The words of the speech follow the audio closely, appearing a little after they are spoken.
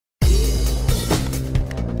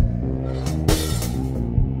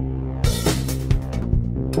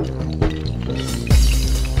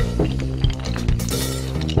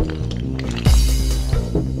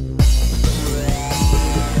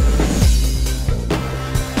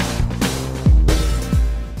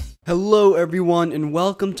Hello everyone and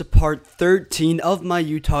welcome to part 13 of my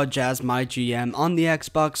Utah Jazz MyGM on the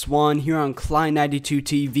Xbox One here on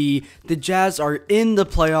Klay92TV. The Jazz are in the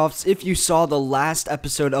playoffs. If you saw the last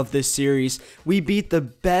episode of this series, we beat the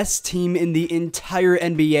best team in the entire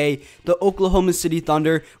NBA, the Oklahoma City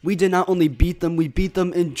Thunder. We did not only beat them, we beat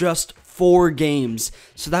them in just 4 games.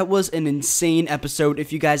 So that was an insane episode.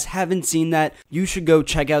 If you guys haven't seen that, you should go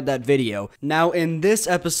check out that video. Now in this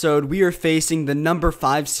episode, we are facing the number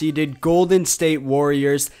 5 seeded Golden State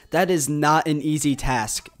Warriors. That is not an easy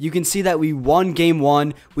task. You can see that we won game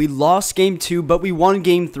 1, we lost game 2, but we won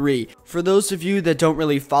game 3. For those of you that don't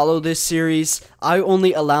really follow this series, I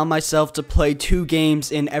only allow myself to play 2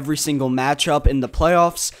 games in every single matchup in the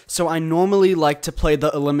playoffs, so I normally like to play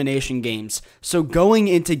the elimination games. So going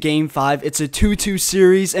into game 5, it's a 2-2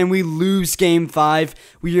 series and we lose game 5.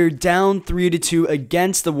 We are down 3-2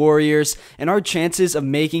 against the Warriors, and our chances of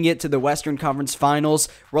making it to the Western Conference Finals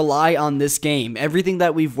rely on this game. Everything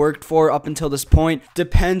that we've worked for up until this point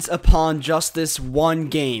depends upon just this one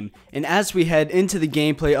game. And as we head into the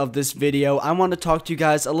gameplay of this video, I want to talk to you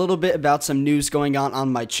guys a little bit about some news going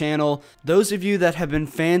on my channel. Those of you that have been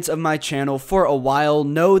fans of my channel for a while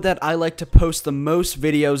know that I like to post the most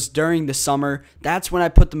videos during the summer. That's when I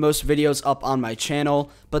put the most videos up on my channel.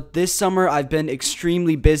 But this summer I've been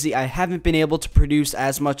extremely busy. I haven't been able to produce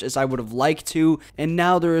as much as I would have liked to, and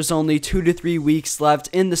now there is only 2 to 3 weeks left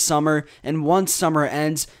in the summer, and once summer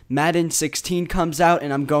ends, Madden 16 comes out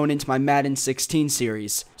and I'm going into my Madden 16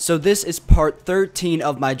 series. So this is part 13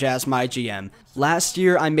 of my Jazz MyGM. Last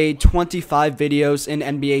year I made 25 videos in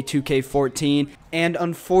NBA2K15, and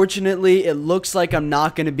unfortunately it looks like I'm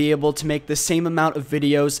not going to be able to make the same amount of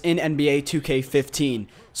videos in NBA2K15.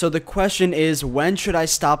 So the question is, when should I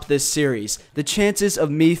stop this series? The chances of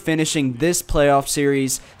me finishing this playoff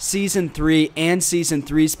series, Season 3 and Season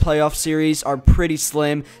 3's playoff series are pretty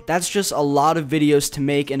slim. That's just a lot of videos to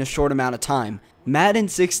make in a short amount of time. Madden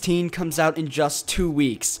 16 comes out in just 2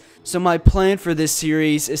 weeks. So my plan for this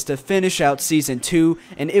series is to finish out Season 2,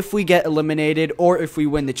 and if we get eliminated or if we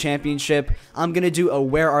win the championship, I'm going to do a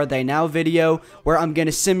Where Are They Now video where I'm going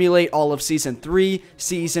to simulate all of Season 3,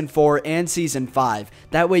 Season 4, and Season 5.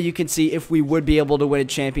 That way you can see if we would be able to win a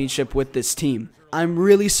championship with this team. I'm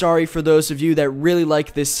really sorry for those of you that really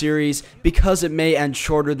like this series because it may end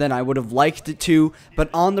shorter than I would have liked it to, but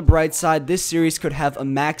on the bright side, this series could have a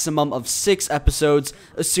maximum of 6 episodes,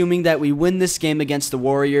 assuming that we win this game against the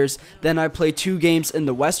Warriors. Then I play 2 games in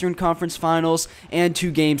the Western Conference Finals and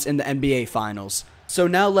 2 games in the NBA Finals. So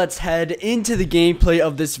now let's head into the gameplay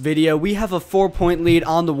of this video. We have a 4-point lead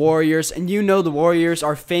on the Warriors, and you know the Warriors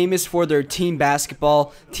are famous for their team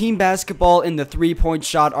basketball. Team basketball and the 3-point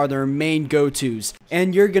shot are their main go-tos.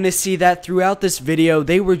 And you're going to see that throughout this video,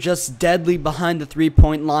 they were just deadly behind the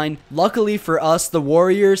 3-point line. Luckily for us, the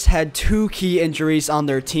Warriors had 2 key injuries on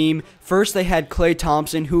their team. First, they had Klay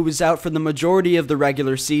Thompson, who was out for the majority of the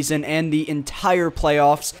regular season and the entire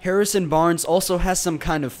playoffs. Harrison Barnes also has some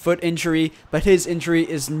kind of foot injury, but his injury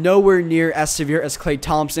is nowhere near as severe as Klay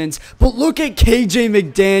Thompson's. But look at KJ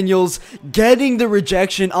McDaniels getting the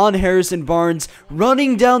rejection on Harrison Barnes,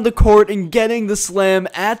 running down the court and getting the slam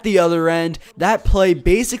at the other end. That play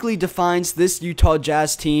basically defines this Utah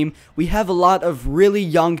Jazz team. We have a lot of really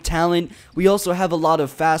young talent. We also have a lot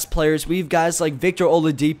of fast players. We have guys like Victor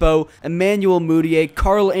Oladipo, Emmanuel Mudiay,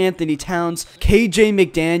 Karl Anthony Towns, KJ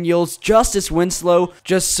McDaniels, Justice Winslow.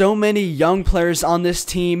 Just so many young players on this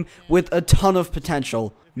team with a ton of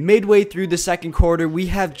potential. Midway through the second quarter, we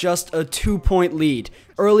have just a 2-point lead.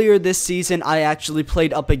 Earlier this season, I actually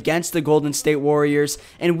played up against the Golden State Warriors,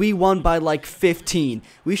 and we won by like 15.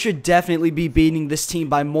 We should definitely be beating this team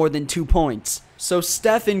by more than 2 points. So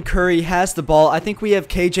Stephen Curry has the ball. I think we have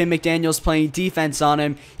KJ McDaniels playing defense on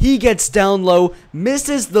him. He gets down low,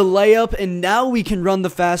 misses the layup, and now we can run the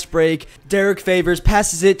fast break. Derek Favors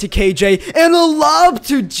passes it to KJ, and a lob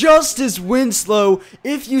to Justice Winslow.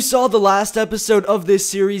 If you saw the last episode of this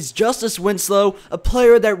series, Justice Winslow, a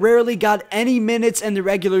player that rarely got any minutes in the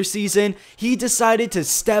regular season, he decided to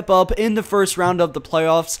step up in the first round of the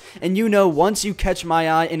playoffs. And you know, once you catch my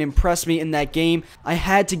eye and impress me in that game, I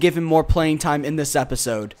had to give him more playing time in this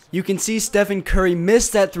episode. You can see Stephen Curry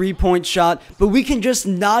missed that 3-point shot, but we can just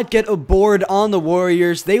not get a board on the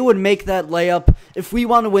Warriors. They would make that layup. If we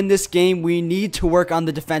want to win this game, we need to work on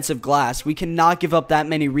the defensive glass. We cannot give up that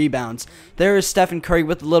many rebounds. There is Stephen Curry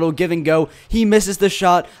with a little give and go. He misses the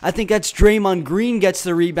shot. I think that's Draymond Green gets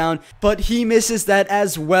the rebound, but he misses that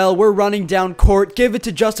as well. We're running down court. Give it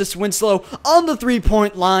to Justice Winslow on the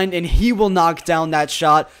 3-point line, and he will knock down that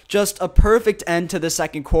shot. Just a perfect end to the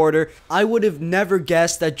second quarter. I would have have never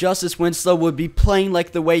guessed that Justice Winslow would be playing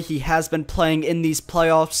like the way he has been playing in these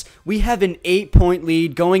playoffs. We have an 8-point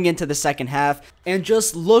lead going into the second half, and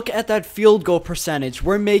just look at that field goal percentage.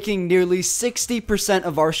 We're making nearly 60%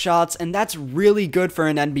 of our shots, and that's really good for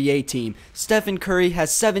an NBA team. Stephen Curry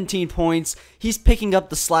has 17 points. He's picking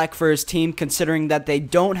up the slack for his team considering that they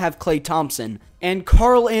don't have Klay Thompson. And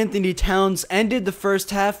Karl-Anthony Towns ended the first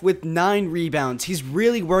half with 9 rebounds. He's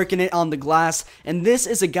really working it on the glass, and this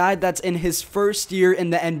is a guy that's in his first year in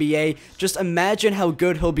the NBA. Just imagine how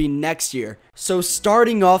good he'll be next year. So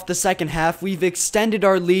starting off the second half, we've extended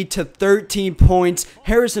our lead to 13 points.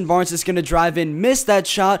 Harrison Barnes is going to drive in, miss that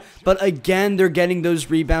shot, but again, they're getting those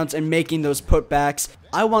rebounds and making those putbacks.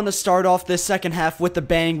 I want to start off this second half with a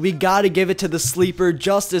bang. We got to give it to the sleeper,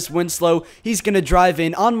 Justice Winslow. He's going to drive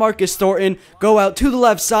in on Marcus Thornton, go out to the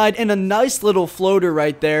left side, and a nice little floater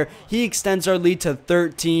right there. He extends our lead to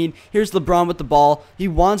 13. Here's LeBron with the ball. He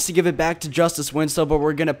wants to give it back to Justice Winslow, but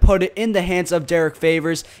we're going to put it in the hands of Derek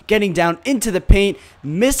Favors, getting down into the paint,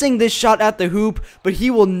 missing this shot at the hoop, but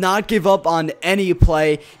he will not give up on any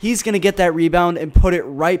play. He's going to get that rebound and put it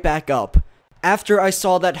right back up. After I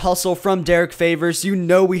saw that hustle from Derek Favors, you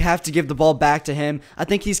know we have to give the ball back to him. I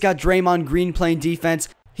think he's got Draymond Green playing defense.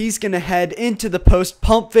 He's going to head into the post,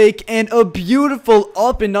 pump fake, and a beautiful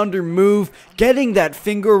up and under move, getting that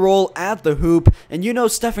finger roll at the hoop. And you know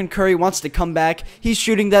Stephen Curry wants to come back. He's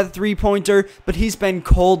shooting that three-pointer, but he's been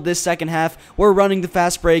cold this second half. We're running the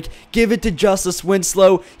fast break. Give it to Justice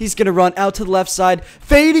Winslow. He's going to run out to the left side,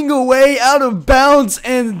 fading away out of bounds,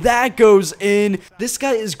 and that goes in. This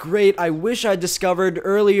guy is great. I wish I discovered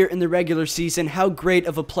earlier in the regular season how great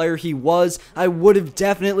of a player he was. I would have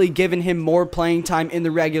definitely given him more playing time in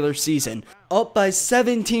the regular season. Up by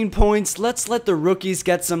 17 points, let's let the rookies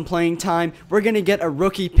get some playing time. We're going to get a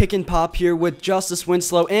rookie pick and pop here with Justice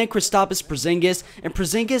Winslow and Kristaps Porzingis, and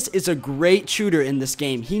Porzingis is a great shooter in this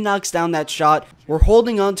game. He knocks down that shot. We're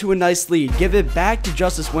holding on to a nice lead. Give it back to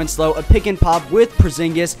Justice Winslow, a pick and pop with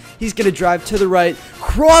Porzingis. He's going to drive to the right,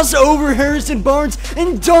 cross over Harrison Barnes,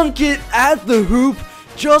 and dunk it at the hoop.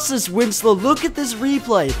 Justice Winslow, look at this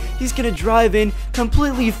replay. He's going to drive in,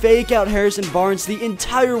 completely fake out Harrison Barnes. The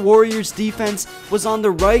entire Warriors defense was on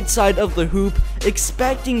the right side of the hoop,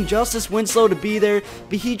 expecting Justice Winslow to be there,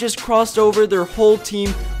 but he just crossed over their whole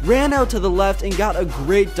team, ran out to the left, and got a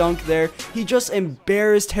great dunk there. He just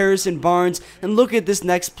embarrassed Harrison Barnes, and look at this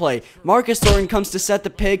next play. Marcus Thornton comes to set the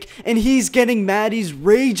pick, and he's getting mad. He's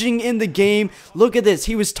raging in the game. Look at this.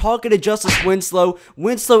 He was talking to Justice Winslow.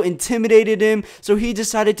 Winslow intimidated him, so he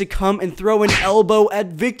decided to come and throw an elbow at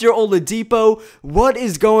Victor Oladipo. What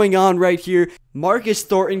is going on right here? Marcus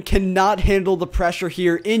Thornton cannot handle the pressure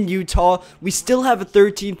here in Utah. We still have a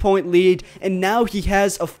 13-point lead, and now he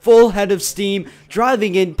has a full head of steam,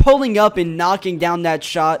 driving in, pulling up, and knocking down that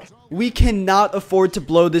shot. We cannot afford to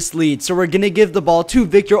blow this lead, so we're going to give the ball to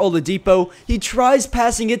Victor Oladipo. He tries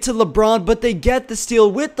passing it to LeBron, but they get the steal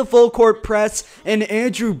with the full court press, and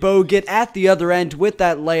Andrew Bogut at the other end with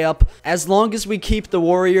that layup. As long as we keep the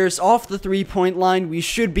Warriors off the three-point line, we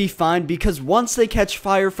should be fine, because once they catch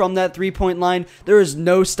fire from that three-point line, there is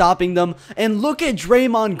no stopping them. And look at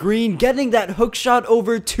Draymond Green getting that hook shot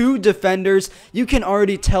over 2 defenders. You can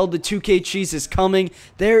already tell the 2K cheese is coming.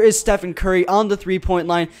 There is Stephen Curry on the three-point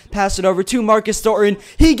line. Pass it over to Marcus Thornton.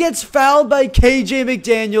 He gets fouled by KJ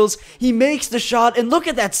McDaniels. He makes the shot, and look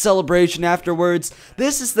at that celebration afterwards.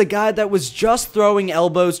 This is the guy that was just throwing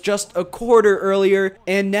elbows just a quarter earlier,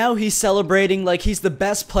 and now he's celebrating like he's the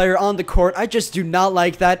best player on the court. I just do not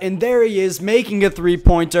like that, and there he is making a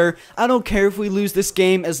three-pointer. I don't care if we lose this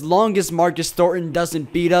game. As long as Marcus Thornton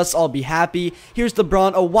doesn't beat us, I'll be happy. Here's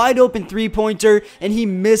LeBron, a wide open three-pointer, and he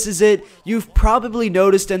misses it. You've probably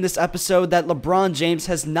noticed in this episode that LeBron James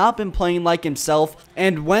has not been playing like himself,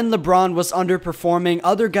 and when LeBron was underperforming,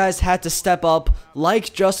 other guys had to step up,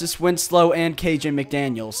 like Justice Winslow and KJ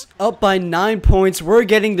McDaniels. Up by 9 points, we're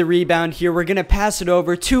getting the rebound here. We're gonna pass it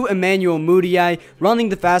over to Emmanuel Mudiay, running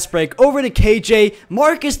the fast break over to KJ.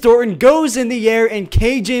 Marcus Thornton goes in the air, and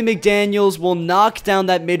KJ McDaniels will knock down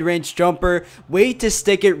that mid-range jumper. Wait to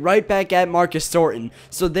stick it right back at Marcus Thornton.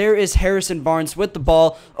 So there is Harrison Barnes with the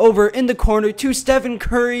ball over in the corner to Stephen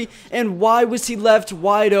Curry, and why was he left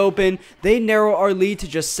wide open? They narrow our lead to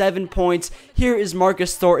just 7 points. Here is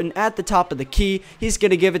Marcus Thornton at the top of the key. He's going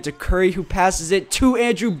to give it to Curry, who passes it to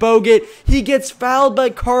Andrew Bogut. He gets fouled by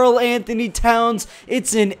Karl-Anthony Towns.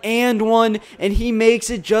 It's an and one, and he makes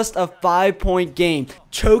it just a 5-point game.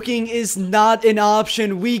 Choking is not an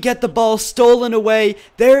option. We get the ball stolen away.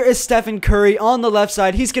 There is Stephen Curry on the left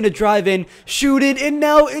side. He's going to drive in, shoot it, and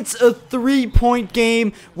now it's a 3-point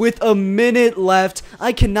game with a minute left.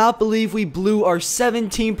 I cannot believe we blew our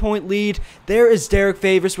 17 13-point lead. There is Derek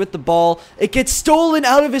Favors with the ball. It gets stolen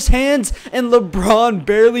out of his hands, and LeBron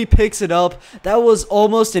barely picks it up. That was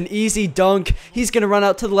almost an easy dunk. He's going to run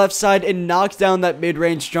out to the left side and knock down that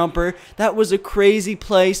mid-range jumper. That was a crazy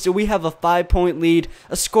play, so we have a 5-point lead.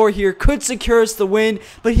 A score here could secure us the win,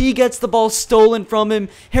 but he gets the ball stolen from him.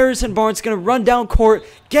 Harrison Barnes going to run down court,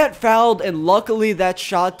 get fouled, and luckily that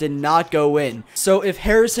shot did not go in. So if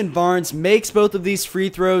Harrison Barnes makes both of these free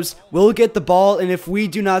throws, we'll get the ball, and if we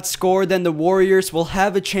do not score, then the Warriors will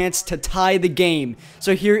have a chance to tie the game.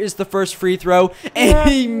 So here is the first free throw, and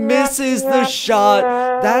he misses the shot.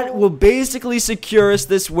 That will basically secure us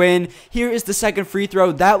this win. Here is the second free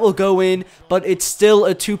throw. That will go in, but it's still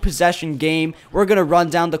a 2-possession game. We're going to run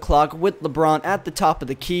down the clock with LeBron at the top of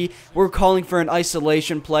the key. We're calling for an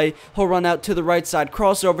isolation play. He'll run out to the right side,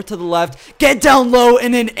 cross over to the left, get down low,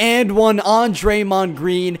 and an and one on Draymond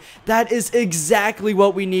Green. That is exactly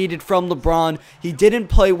what we needed from LeBron. He didn't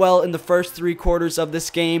play well in the first 3 quarters of this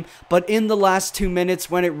game, but in the last 2 minutes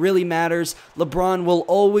when it really matters, LeBron will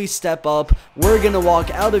always step up. We're going to walk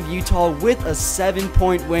out of Utah with a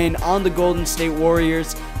 7-point win on the Golden State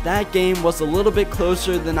Warriors. That game was a little bit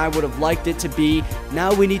closer than I would have liked it to be.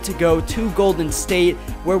 Now we need to go to Golden State,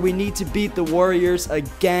 where we need to beat the Warriors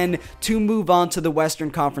again to move on to the Western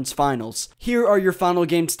Conference Finals. Here are your final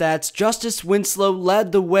game stats. Justice Winslow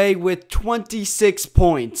led the way with 26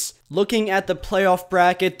 points. Looking at the playoff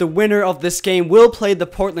bracket, the winner of this game will play the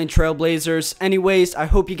Portland Trail Blazers. Anyways, I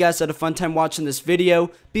hope you guys had a fun time watching this video.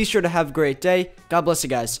 Be sure to have a great day. God bless you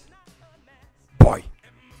guys.